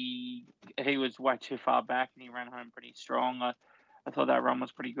 he was way too far back and he ran home pretty strong. I thought that run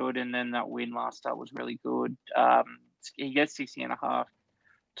was pretty good, and then that win last start was really good. He gets 60.5.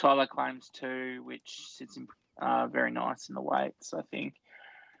 Tyler claims 2, which sits him very nice in the weights. I think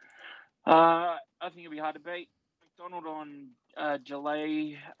it'll be hard to beat. McDonald on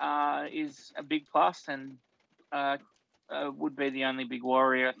Jalea is a big plus, and would be the only big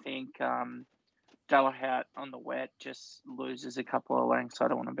worry. I think Dallahat on the wet just loses a couple of lengths. I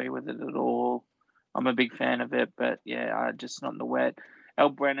don't want to be with it at all. I'm a big fan of it, but yeah, just not in the wet. El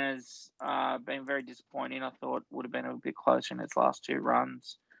Brenner's been very disappointing. I thought would have been a bit closer in its last 2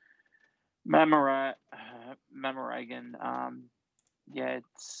 runs. Mamaragan,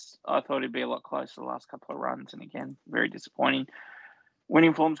 I thought it'd be a lot closer the last couple of runs, and again, very disappointing.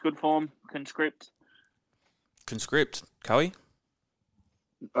 Winning form's good form. Conscript, Coey?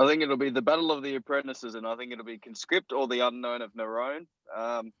 I think it'll be the battle of the apprentices, and I think it'll be Conscript or the unknown of Nerone.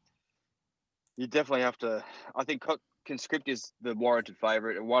 You definitely have to. I think Conscript is the warranted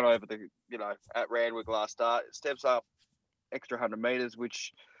favourite. It won over at Randwick last start. It steps up extra 100 metres,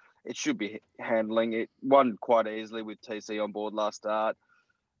 which it should be handling. It won quite easily with TC on board last start.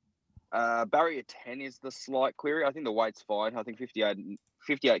 Barrier 10 is the slight query. I think the weight's fine. I think 58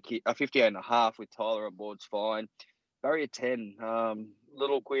 and a half with Tyler on board's fine. Barrier 10,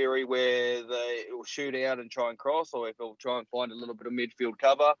 little query where it will shoot out and try and cross, or if it'll try and find a little bit of midfield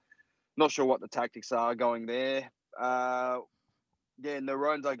cover. Not sure what the tactics are going there.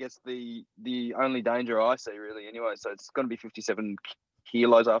 Nerone's, I guess, the only danger I see, really, anyway. So it's going to be 57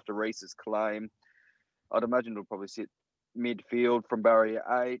 kilos after Reese's claim. I'd imagine it'll probably sit midfield from barrier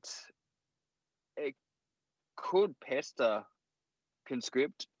 8. It could pester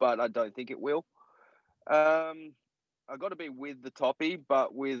Conscript, but I don't think it will. I got to be with the toppy,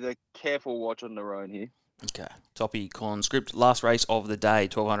 but with a careful watch on Nerone here. Okay, Toppy, Conscript, last race of the day,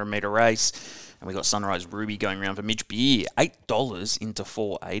 1,200 metre race, and we got Sunrise Ruby going around for Mitch Beer, $8 into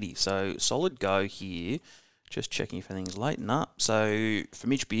 480, so solid go here. Just checking if anything's lighting up. So for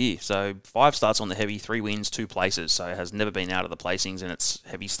Mitch Beer, 5 starts on the heavy, 3 wins, 2 places. So has never been out of the placings in its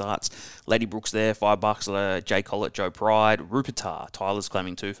heavy starts. Lady Brooks there, $5. Jay Collett, Joe Pride, Rupertar. Tyler's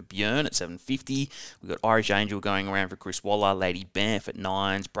claiming 2 for Björn at $7.50. We've got Irish Angel going around for Chris Waller. Lady Banff at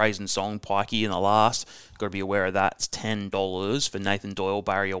 9s. Brazen Song, Pikey in the last. Got to be aware of that. It's $10 for Nathan Doyle,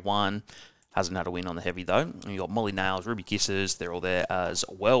 Barrier 1. Hasn't had a win on the heavy though. And you got Molly Nails, Ruby Kisses. They're all there as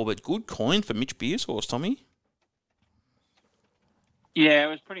well. But good coin for Mitch Beer's horse, Tommy. Yeah, it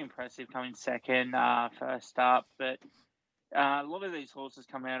was pretty impressive coming second, first up. But a lot of these horses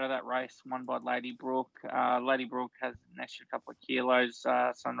come out of that race won by Lady Brook. Lady Brook has an extra couple of kilos.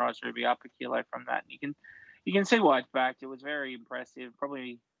 Sunrise Ruby up a kilo from that. And you can see why it's backed. It was very impressive,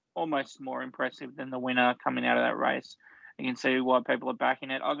 probably almost more impressive than the winner coming out of that race. You can see why people are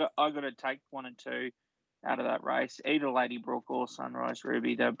backing it. I got to take 1 and 2 out of that race. Either Lady Brook or Sunrise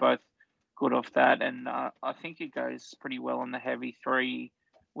Ruby. They're both good off that, and I think it goes pretty well on the heavy. 3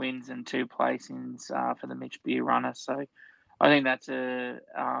 wins and 2 placings for the Mitch Beer runner. So I think that's a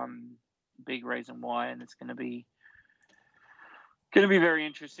big reason why, and it's going to be very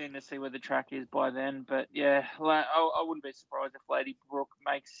interesting to see where the track is by then. But yeah, I wouldn't be surprised if Lady Brooke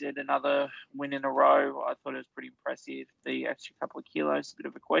makes it another win in a row. I thought it was pretty impressive. The extra couple of kilos is a bit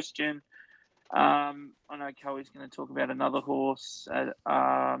of a question. I know Coey's going to talk about another horse,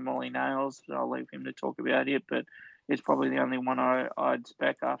 Molly Nails. I'll leave him to talk about it, but it's probably the only one I'd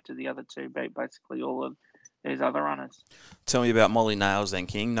spec after the other two beat basically all of these other runners. Tell me about Molly Nails then,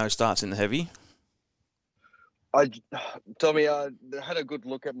 King. No starts in the heavy. Tommy, I had a good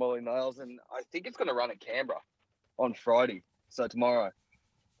look at Molly Nails, and I think it's going to run at Canberra on Friday, so tomorrow.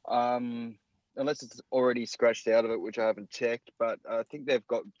 Unless it's already scratched out of it, which I haven't checked, but I think they've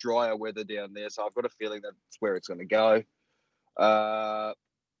got drier weather down there, so I've got a feeling that's where it's going to go.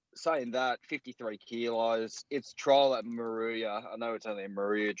 Saying that, 53 kilos. It's trial at Maruya. I know it's only a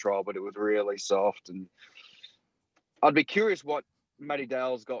Maruya trial, but it was really soft, and I'd be curious what Matty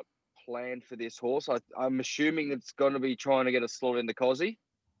Dale's got planned for this horse. I'm assuming it's going to be trying to get a slot in the Cozzy.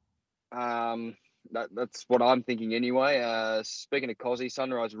 That's what I'm thinking anyway. Speaking of Cozzy,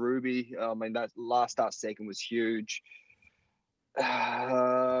 Sunrise Ruby, I mean, that last start second was huge.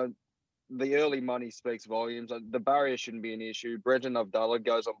 The early money speaks volumes. The barrier shouldn't be an issue. Brendan Abdallah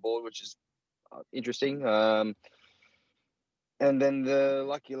goes on board, which is interesting. And then the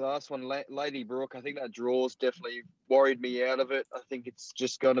lucky last one, Lady Brooke, I think that draw's definitely worried me out of it. I think it's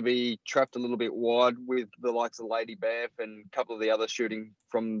just going to be trapped a little bit wide with the likes of Lady Banff and a couple of the others shooting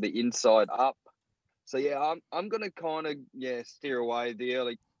from the inside up. So, yeah, I'm going to kind of, steer away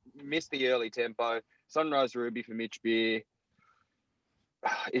miss the early tempo. Sunrise Ruby for Mitch Beer.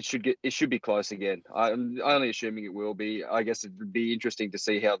 It should be close again. I'm only assuming it will be. I guess it would be interesting to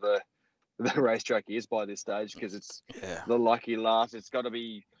see how the racetrack is by this stage, because it's the lucky last. It's got to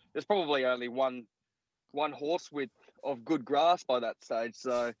be. There's probably only one horse width of good grass by that stage.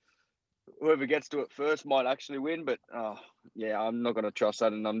 So whoever gets to it first might actually win. But I'm not going to trust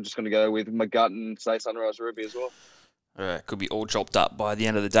that, and I'm just going to go with my gut and say Sunrise Ruby as well. Could be all chopped up by the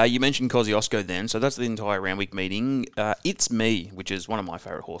end of the day. You mentioned Kosciuszko then, so that's the entire round week meeting. It's Me, which is one of my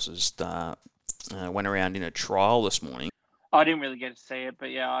favourite horses, went around in a trial this morning. I didn't really get to see it,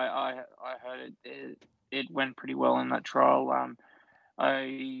 but yeah, I heard it went pretty well in that trial.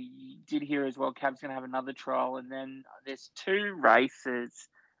 I did hear as well Cab's going to have another trial, and then there's two races,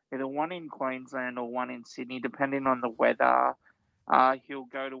 either one in Queensland or one in Sydney, depending on the weather. He'll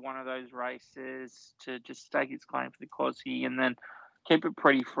go to one of those races to just stake his claim for the Cosy and then keep it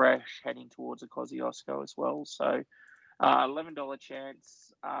pretty fresh heading towards a Kosciuszko as well. So $11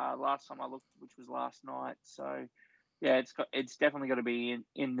 chance last time I looked, which was last night. So yeah, it's definitely got to be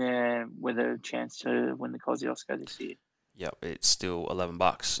in there with a chance to win the Kosciuszko this year. Yep, it's still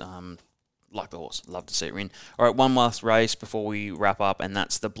 $11. Like the horse, love to see it win. All right, one last race before we wrap up, and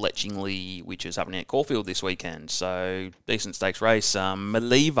that's the Bletchingley, which is happening at Caulfield this weekend. So decent stakes race.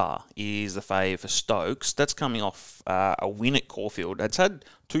 Maliva is the fave for Stokes. That's coming off a win at Caulfield. It's had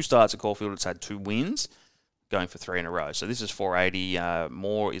 2 starts at Caulfield. It's had 2 wins, going for 3 in a row. So this is 480.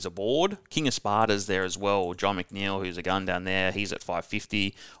 Moore is aboard. King of Sparta's there as well. John McNeil, who's a gun down there, he's at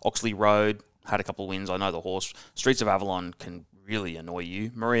 550. Oxley Road had a couple of wins. I know the horse. Streets of Avalon can really annoy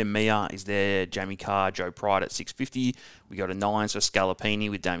you. Maria Mia is there. Jamie Carr, Joe Pride at 650. We go to 9s for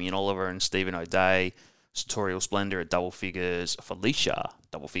Scalapini with Damien Oliver and Stephen O'Day. Sartorial Splendor at double figures. Felicia,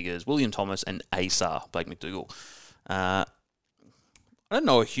 double figures. William Thomas and Asa, Blake McDougall. I don't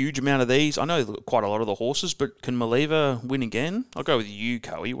know a huge amount of these. I know quite a lot of the horses, but can Maliva win again? I'll go with you,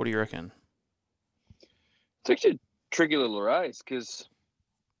 Coey. What do you reckon? It's actually a tricky little race because,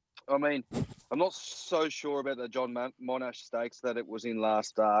 I mean, I'm not so sure about the John Monash Stakes that it was in last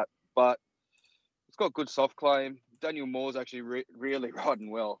start, but it's got good soft claim. Daniel Moore's actually really riding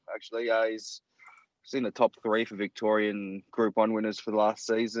well, actually. He's in the top 3 for Victorian Group 1 winners for the last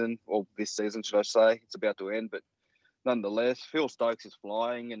season, or this season, should I say. It's about to end, but nonetheless, Phil Stokes is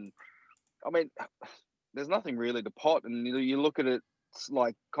flying, and I mean, there's nothing really to pot. And you look at it, it's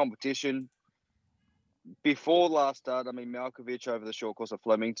like competition. Before last start, I mean, Malkovich over the short course of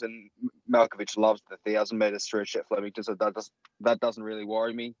Flemington. Malkovich loves the 1,000-metre stretch at Flemington, so that doesn't really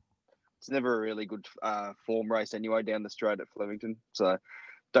worry me. It's never a really good form race anyway down the straight at Flemington, so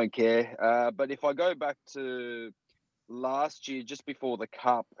don't care. But if I go back to last year, just before the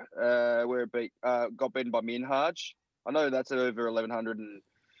Cup, where it got beaten by Minhaj, I know that's at over 1,100, and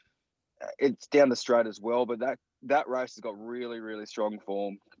it's down the straight as well, but that race has got really, really strong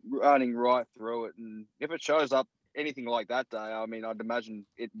form, running right through it. And if it shows up anything like that day, I mean, I'd imagine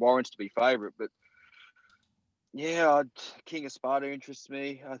it warrants to be favourite. But yeah, King of Sparta interests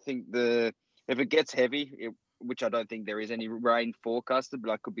me. I think if it gets heavy, which I don't think there is any rain forecasted,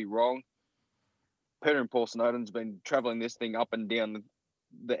 but I could be wrong, Peter and Paul Snowden's been travelling this thing up and down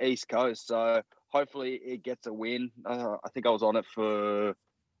the East Coast, so hopefully it gets a win. I think I was on it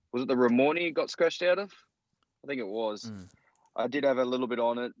was it the Ramornie it got scratched out of? I think it was. I did have a little bit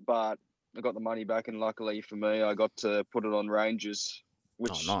on it, but I got the money back, and luckily for me, I got to put it on Rangers,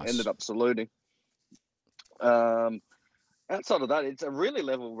 which ended up saluting. Outside of that, it's a really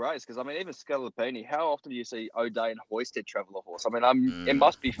level race because, I mean, even Scalapini, how often do you see O'Day and Hoisted travel a horse? I mean, it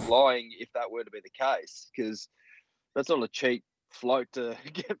must be flying if that were to be the case, because that's not a cheap float to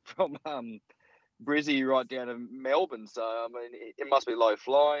get from Brizzy right down to Melbourne. So, I mean, it must be low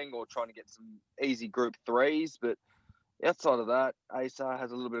flying or trying to get some easy Group 3s. But outside of that, ASAR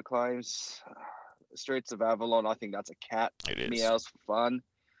has a little bit of claims. Streets of Avalon, I think that's a cat. It is. Meows for fun.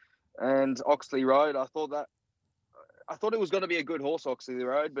 And Oxley Road, I thought it was going to be a good horse, Oxley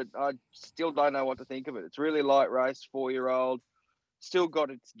Road, but I still don't know what to think of it. It's really light race, 4-year-old, still got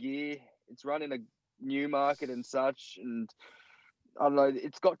its gear. It's running a new market and such, and I don't know,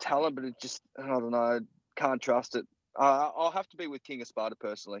 it's got talent, but it just, I don't know, can't trust it. I'll have to be with King of Sparta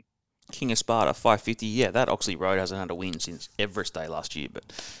personally. King of Sparta, 550. Yeah, that Oxley Road hasn't had a win since Everest Day last year.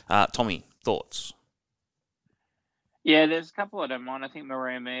 But Tommy, thoughts? Yeah, there's a couple I don't mind. I think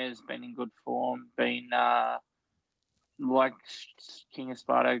Maria Mayor's been in good form, like King of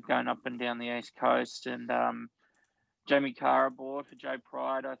Sparta going up and down the East Coast, and Jamie Carr aboard for Joe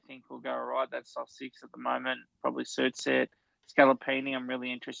Pride, I think will go all right. That's off 6 at the moment, probably suits it. Scalapini, I'm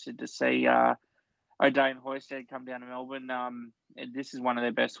really interested to see O'Day and Hoisted come down to Melbourne. This is one of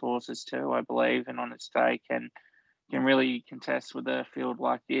their best horses too, I believe, and on its day can really contest with a field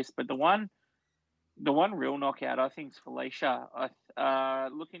like this. But the one real knockout, I think, is Felicia.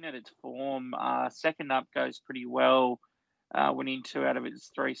 Looking at its form, second up goes pretty well, winning 2 out of its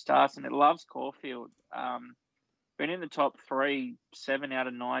 3 starts, and it loves Caulfield. Been in the top 3, 7 out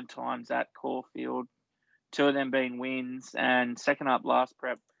of 9 times at Caulfield, 2 of them being wins, and second up last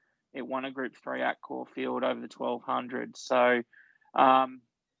prep, it won a Group 3 at Caulfield over the 1200. So I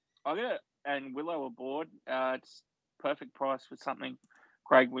got and Willow aboard. It's perfect price for something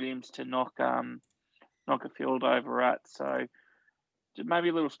Craig Williams to knock a field over at. So maybe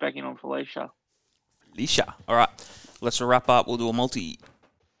a little specking on Felicia. All right, let's wrap up. We'll do a multi.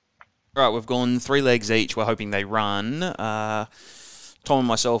 All right, we've gone 3 legs each. We're hoping they run. Tom and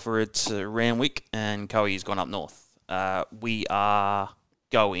myself are at Randwick, and Coey's gone up north. We are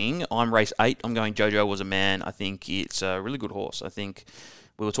going. I'm race 8. I'm going Jojo Was a Man. I think it's a really good horse. I think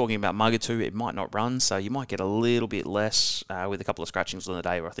we were talking about Mugatu. It might not run, so you might get a little bit less with a couple of scratchings on the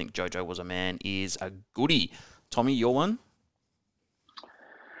day, where I think Jojo Was a Man is a goodie. Tommy, your one?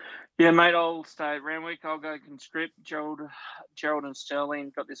 Yeah, mate, I'll stay at Randwick. I'll go Conscript. Gerald and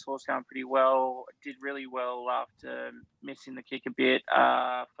Sterling got this horse going pretty well. Did really well after missing the kick a bit.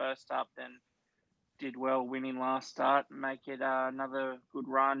 First up, then did well winning last start. Make it another good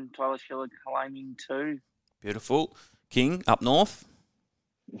run. Tyler Schiller claiming 2. Beautiful. King, up north.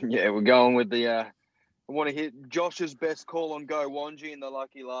 Yeah, we're going with the... I want to hit Josh's best call on Go Wanji in the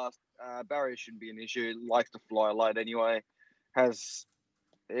lucky last. Barrier shouldn't be an issue. It likes to fly late anyway.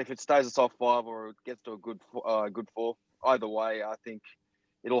 If it stays a soft 5 or it gets to a good 4, either way, I think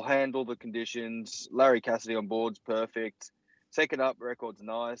it'll handle the conditions. Larry Cassidy on board's perfect. Second up, record's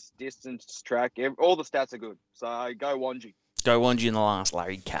nice. Distance, track, all the stats are good. So go Wanji. Go Wanji in the last.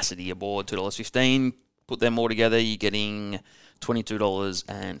 Larry Cassidy aboard, $2.15. Put them all together, you're getting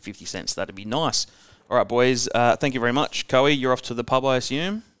 $22.50. That'd be nice. All right, boys. Thank you very much. Coey, you're off to the pub, I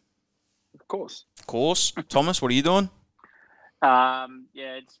assume? Of course. Thomas, what are you doing? Yeah,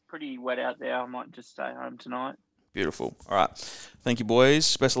 it's pretty wet out there. I might just stay home tonight. Beautiful. All right. Thank you,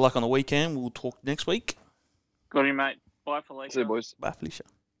 boys. Best of luck on the weekend. We'll talk next week. Got you, mate. Bye, Felicia. See you, boys. Bye, Felicia.